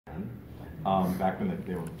back when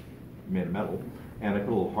they were made of metal. And I put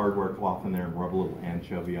a little hardware cloth in there and rub a little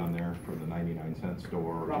anchovy on there from the 99-cent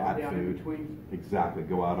store or cat food. Exactly.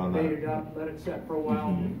 Go out on Bait it up, let it set for a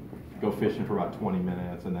while. Go fishing for about 20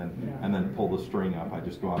 minutes and then pull the string up. I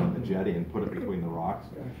just go out on the jetty and put it between the rocks.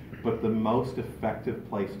 But the most effective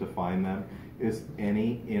place to find them is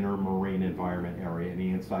any inner marine environment area, any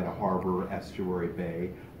inside a harbor, estuary,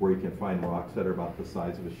 bay, where you can find rocks that are about the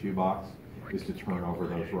size of a shoebox, is to turn over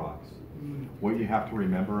those rocks. What you have to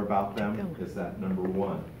remember about them is that, number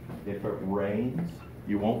one, if it rains,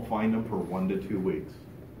 you won't find them for 1 to 2 weeks.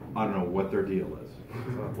 I don't know what their deal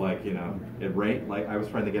is. Like, you know, it rained, like I was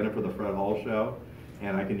trying to get them for the Fred Hall show,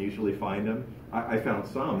 and I can usually find them. I found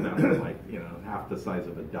some that were like, you know, half the size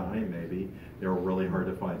of a dime maybe. They were really hard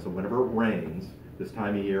to find. So whenever it rains this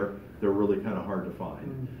time of year, they're really kind of hard to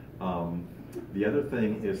find. The other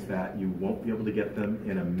thing is that you won't be able to get them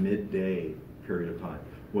in a midday period of time.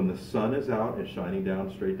 When the sun is out and shining down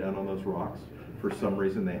straight down on those rocks, for some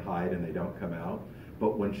reason they hide and they don't come out.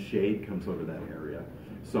 But when shade comes over that area,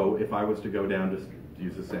 so if I was to go down, just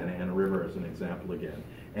use the Santa Ana River as an example again,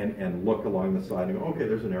 and look along the side and go, okay,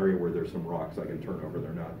 there's an area where there's some rocks I can turn over,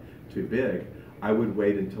 they're not too big. I would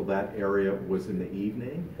wait until that area was in the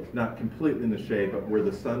evening, not completely in the shade, but where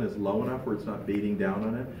the sun is low enough where it's not beating down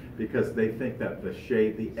on it, because they think that the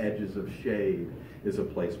shade, the edges of shade, is a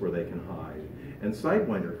place where they can hide. And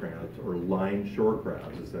sidewinder crabs, or line shore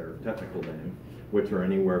crabs is their technical name, which are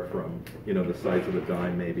anywhere from, you know, the size of a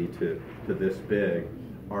dime maybe to this big,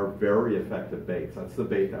 are very effective baits. That's the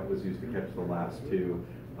bait that was used to catch the last two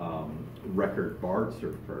record barred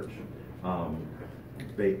surf perch.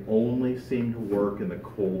 They only seem to work in the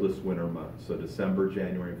coldest winter months, so December,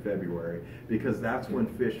 January, and February, because that's when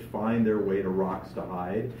fish find their way to rocks to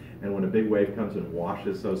hide, and when a big wave comes and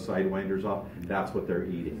washes those sidewinders off, that's what they're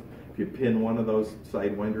eating. If you pin one of those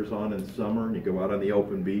sidewinders on in summer and you go out on the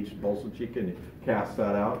open beach, Bolsa Chica, and you cast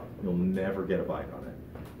that out, you'll never get a bite on it.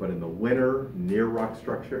 But in the winter, near rock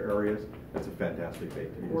structure areas, that's a fantastic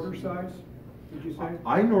bait to use. Quarter size, did you say?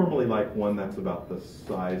 I normally like one that's about the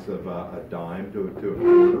size of a dime to a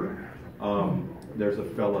quarter. There's a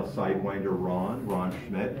fella, Sidewinder Ron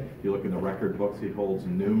Schmidt. If you look in the record books, he holds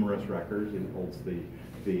numerous records. He holds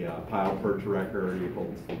the pile perch record, he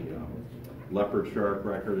holds the leopard shark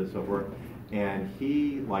record and so forth. And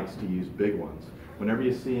he likes to use big ones. Whenever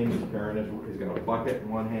you see him, he's got a bucket in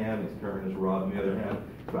one hand, he's carrying his rod in the other hand.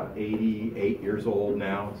 He's about 88 years old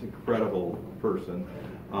now. It's an incredible person.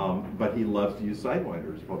 But he loves to use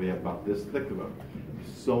sidewinders. Probably have about this thick of them.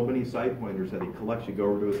 So many sidewinders that he collects. You go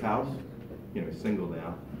over to his house, you know, he's single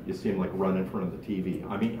now. You see him like run in front of the TV.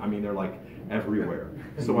 I mean, they're like everywhere.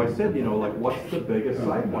 So I said, you know, like, what's the biggest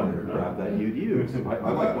sidewinder crab that you'd use?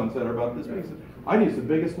 I like ones that are about this big. I'd use the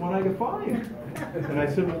biggest one I could find. And I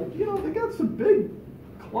said, well, you know, they got some big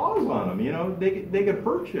claws on them. You know, they could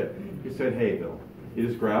hurt you. He said, hey, Bill, you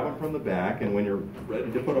just grab them from the back, and when you're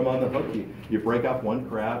ready to put them on the hook, you break off one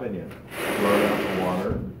crab and you throw it out in the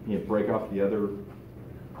water. You break off the other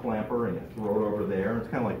clamper and you throw it over there. It's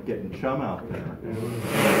kind of like getting chum out there. And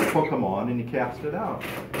you hook them on and you cast it out.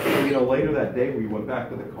 And, you know, later that day we went back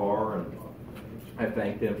to the car and I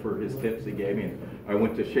thanked him for his tips he gave me. And I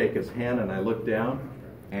went to shake his hand and I looked down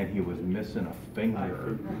and he was missing a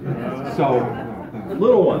finger. So,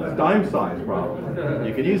 little ones, dime size probably.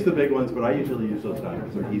 You can use the big ones, but I usually use those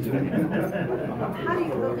dimes. They're easy to handle. How do you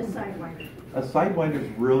hook a sidewinder? A sidewinder is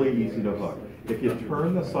really easy to hook. If you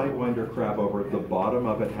turn the sidewinder crab over, the bottom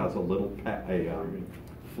of it has a little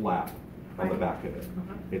flap on the back of it.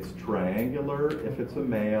 It's triangular if it's a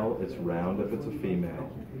male, it's round if it's a female.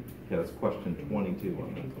 Okay, that's question 22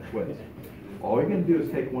 on the quiz. All you're going to do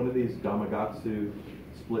is take one of these Damagatsu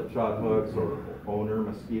split shot hooks or owner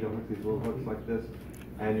mosquito hooks, these little hooks like this,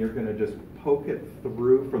 and you're going to just poke it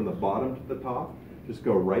through from the bottom to the top. Just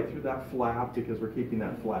go right through that flap, because we're keeping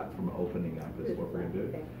that flap from opening up is what we're going to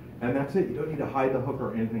do. And that's it. You don't need to hide the hook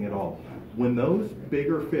or anything at all. When those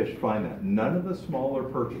bigger fish find that, none of the smaller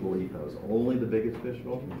perch will eat those. Only the biggest fish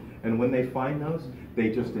will. And when they find those,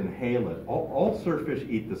 they just inhale it. All surf fish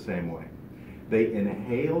eat the same way. They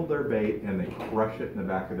inhale their bait and they crush it in the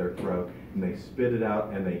back of their throat, and they spit it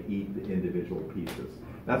out and they eat the individual pieces.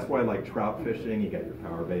 That's why, like trout fishing, you got your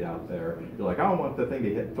power bait out there. You're like, I want the thing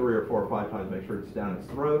to hit 3 or 4 or 5 times, make sure it's down its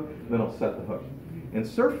throat, and then I'll set the hook. In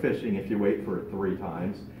surf fishing, if you wait for it 3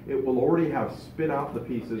 times, it will already have spit out the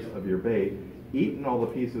pieces of your bait, eaten all the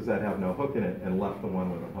pieces that have no hook in it, and left the one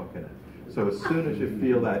with a hook in it. So as soon as you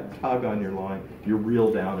feel that tug on your line, you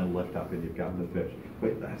reel down and lift up and you've got the fish.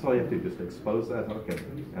 But that's all you have to do, just expose that hook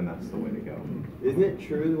and that's the way to go. Isn't it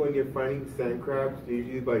true that when you're finding sand crabs,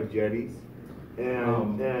 usually by jetties,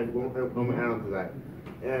 And one add-on to that.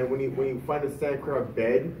 And when you find a sand crab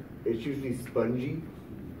bed, it's usually spongy.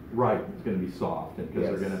 Right, it's going to be soft, and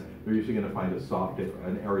because they're usually going to find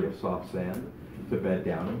an area of soft sand to bed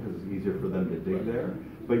down in, because it's easier for them to dig there.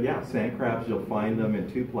 But yeah, sand crabs, you'll find them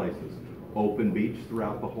in two places. Open beach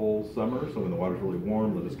throughout the whole summer, so when the water's really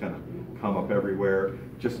warm, they'll just kind of come up everywhere.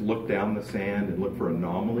 Just look down the sand and look for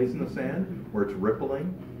anomalies in the sand where it's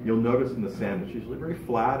rippling. You'll notice in the sand it's usually very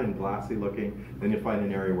flat and glassy looking. Then you'll find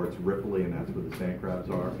an area where it's ripply, and that's where the sand crabs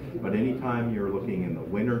are. But anytime you're looking in the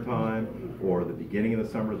winter time or the beginning of the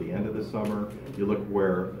summer, the end of the summer, you look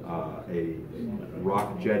where a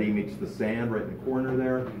rock jetty meets the sand right in the corner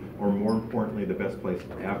there, or more importantly, the best place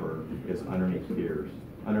ever is underneath piers.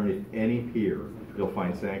 Underneath any pier, you'll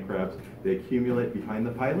find sand crabs. They accumulate behind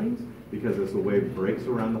the pilings because as the wave breaks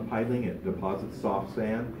around the piling, it deposits soft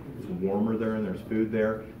sand. It's warmer there and there's food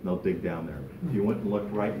there, and they'll dig down there. If you went and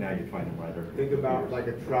looked right now, you'd find them right there. Think about like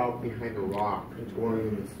a trout behind a rock. It's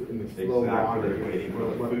going in the slow water. Waiting for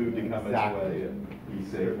the food to come its way and be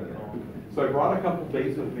safe in there. So I brought a couple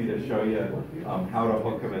baits with me to show you how to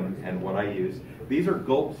hook them and what I use. These are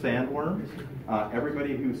gulp sandworms.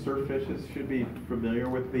 Everybody who surf fishes should be familiar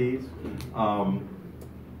with these.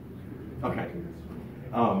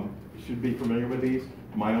 Should be familiar with these.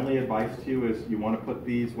 My only advice to you is you want to put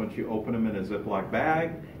these, once you open them, in a Ziploc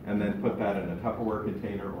bag, and then put that in a Tupperware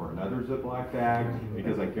container or another Ziploc bag,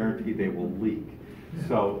 because I guarantee they will leak.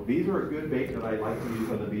 So these are a good bait that I like to use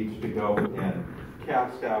on the beach to go and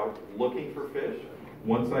cast out looking for fish.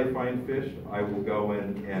 Once I find fish, I will go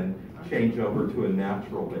in and change over to a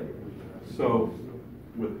natural bait. So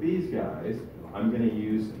with these guys, I'm going to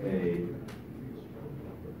use a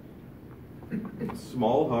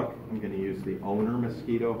small hook. I'm going to use the Owner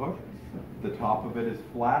mosquito hook. The top of it is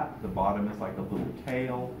flat. The bottom is like a little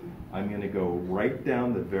tail. I'm going to go right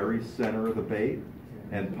down the very center of the bait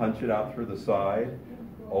and punch it out through the side.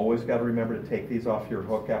 Always got to remember to take these off your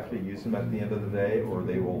hook after you use them at the end of the day, or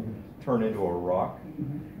they will turn into a rock.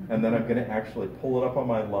 And then I'm going to actually pull it up on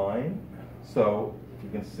my line. So if you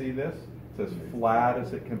can see this, it's as flat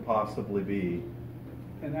as it can possibly be.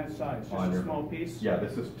 And that size, just a small piece? Yeah,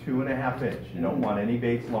 this is 2.5 inch. You don't want any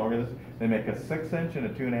baits longer than this. They make a 6 inch and a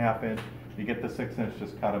 2.5 inch. You get the 6 inch,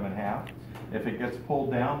 just cut them in half. If it gets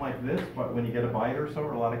pulled down like this, but when you get a bite or so,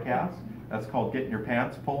 or a lot of casts, that's called getting your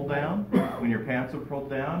pants pulled down. When your pants are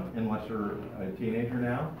pulled down, unless you're a teenager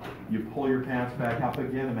now, you pull your pants back up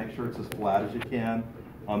again and make sure it's as flat as you can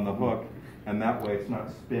on the hook, and that way it's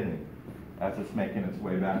not spinning as it's making its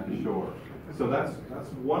way back to shore. So that's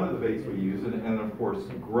one of the baits we use, and of course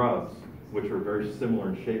grubs, which are very similar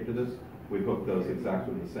in shape to this. We hook those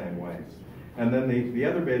exactly the same way. And then the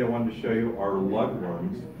other bait I wanted to show you are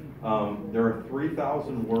lugworms. There are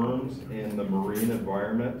 3,000 worms in the marine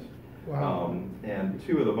environment. Wow. And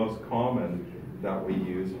two of the most common that we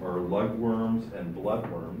use are lugworms and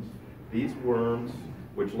bloodworms. These worms,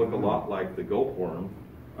 which look a lot like the gulp worm,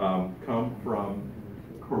 come from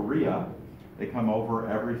Korea. They come over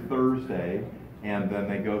every Thursday, and then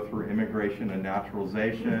they go through immigration and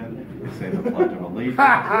naturalization. They say the Pledge of Allegiance.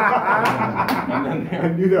 And then I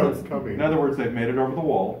knew that was coming. In other words, they've made it over the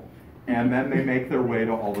wall, and then they make their way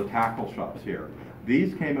to all the tackle shops here.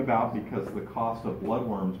 These came about because the cost of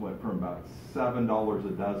bloodworms went from about $7 a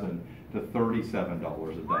dozen to $37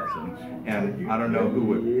 a dozen. And I don't know who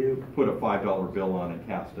would put a $5 bill on and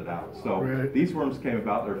cast it out. So these worms came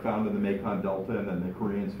about. They're found in the Mekong Delta, and then the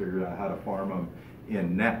Koreans figured out how to farm them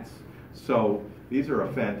in nets. So these are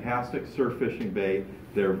a fantastic surf fishing bait.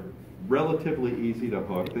 They're relatively easy to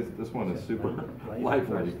hook. This one is super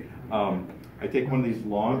lively. I take one of these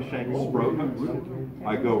long shank sprout hooks.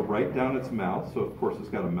 I go right down its mouth. So of course it's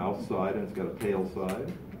got a mouth side and it's got a tail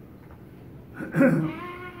side.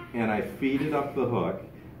 And I feed it up the hook.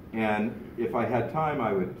 And if I had time,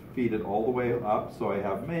 I would feed it all the way up. So I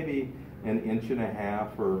have maybe 1.5 inches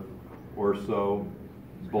or so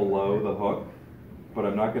below the hook. But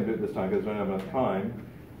I'm not going to do it this time because I don't have enough time.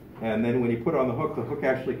 And then when you put it on the hook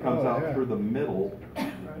actually comes out through the middle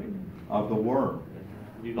of the worm.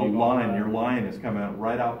 Your line is coming out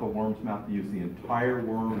right out the worm's mouth. You use the entire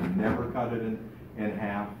worm and never cut it in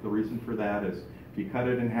half. The reason for that is if you cut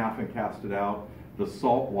it in half and cast it out, the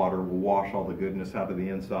salt water will wash all the goodness out of the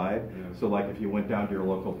inside. Yeah. So like if you went down to your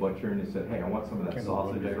local butcher and you said, hey, I want some of that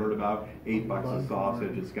sausage I heard about, $8 a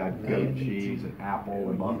sausage, it's got goat cheese and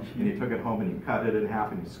apple, and you took it home and you cut it in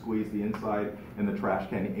half and you squeezed the inside in the trash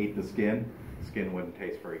can and ate the skin wouldn't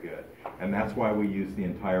taste very good. And that's why we use the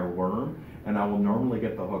entire worm. And I will normally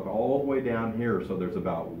get the hook all the way down here, so there's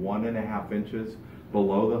about 1.5 inches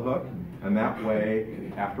below the hook. And that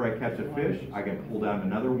way, after I catch a fish, I can pull down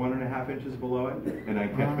another 1.5 inches below it, and I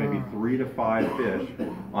catch maybe 3 to 5 fish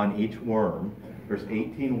on each worm. There's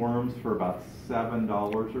 18 worms for about $7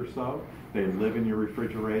 or so. They live in your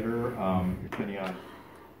refrigerator, depending on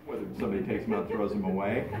whether somebody takes them out and throws them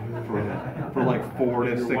away, for like 4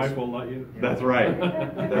 to 6. Your wife will let you? That's right.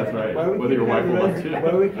 That's right. Whether your wife will let you. Why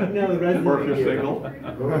are we keeping another resident Or if you're here? single. Why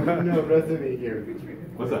are we keeping another resident here?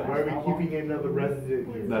 What's that? Why are we keeping another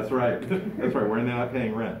resident here? That's right. That's right. We're not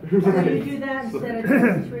paying rent. So you do that instead of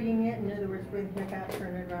just treating it, in other words, bring it back out,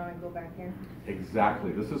 turn it around, and go back in?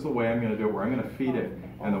 Exactly. This is the way I'm going to do it, where I'm going to feed it,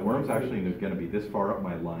 and the worm's actually going to be this far up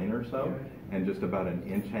my line or so, and just about an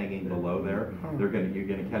inch hanging below there. You're going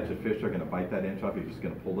to catch a fish. They're going to bite that inch off. You're just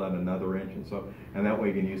going to pull down another inch, and that way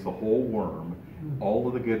you can use the whole worm. All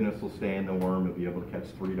of the goodness will stay in the worm. You'll be able to catch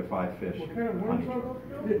 3 to 5 fish. What kind of worms are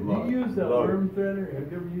those? Do you use that worm threader?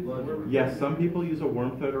 Have you ever used the worm? Yes, some people use a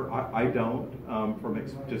worm threader. I don't,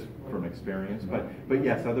 just from experience. But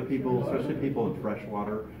yes, other people, especially people in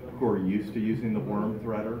freshwater who are used to using the worm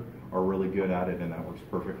threader, are really good at it, and that works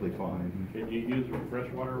perfectly fine. Can you use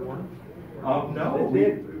freshwater worms? No,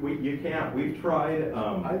 you can't. We've tried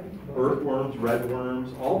earthworms, red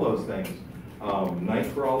worms, all those things.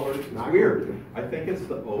 Night crawlers. It's weird. I think it's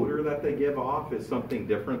the odor that they give off is something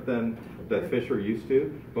different than that fish are used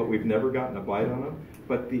to, but we've never gotten a bite on them.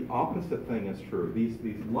 But the opposite thing is true. These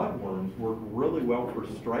bloodworms work really well for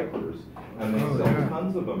stripers, and they sell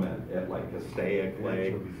tons of them at like Castaic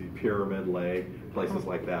Lake, Pyramid Lake, places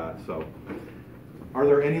like that. So, are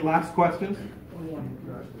there any last questions?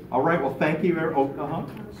 All right. Well, thank you.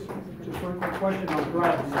 Just one quick question on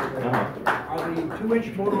grubs. Are the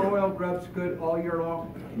 2-inch motor oil grubs good all year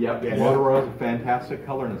long? Yep. Yes. Motor oil is a fantastic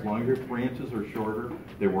color, and as long as your branches are shorter,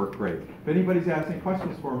 they work great. If anybody's asking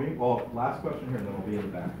questions for me, well, last question here, and then we'll be in the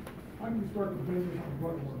back. How do you start a business on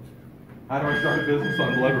bloodworms? How do I start a business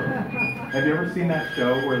on bloodworms? Have you ever seen that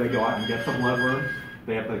show where they go out and get some bloodworms?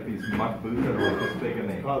 They have like these muck boots that are like this big, and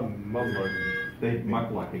they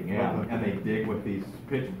muck-lucking, yeah, and they dig with these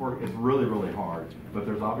pitchforks. It's really, really hard, but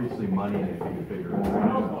there's obviously money in it if you can figure it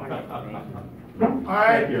out. All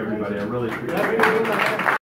right. Thank you, everybody. I really appreciate it.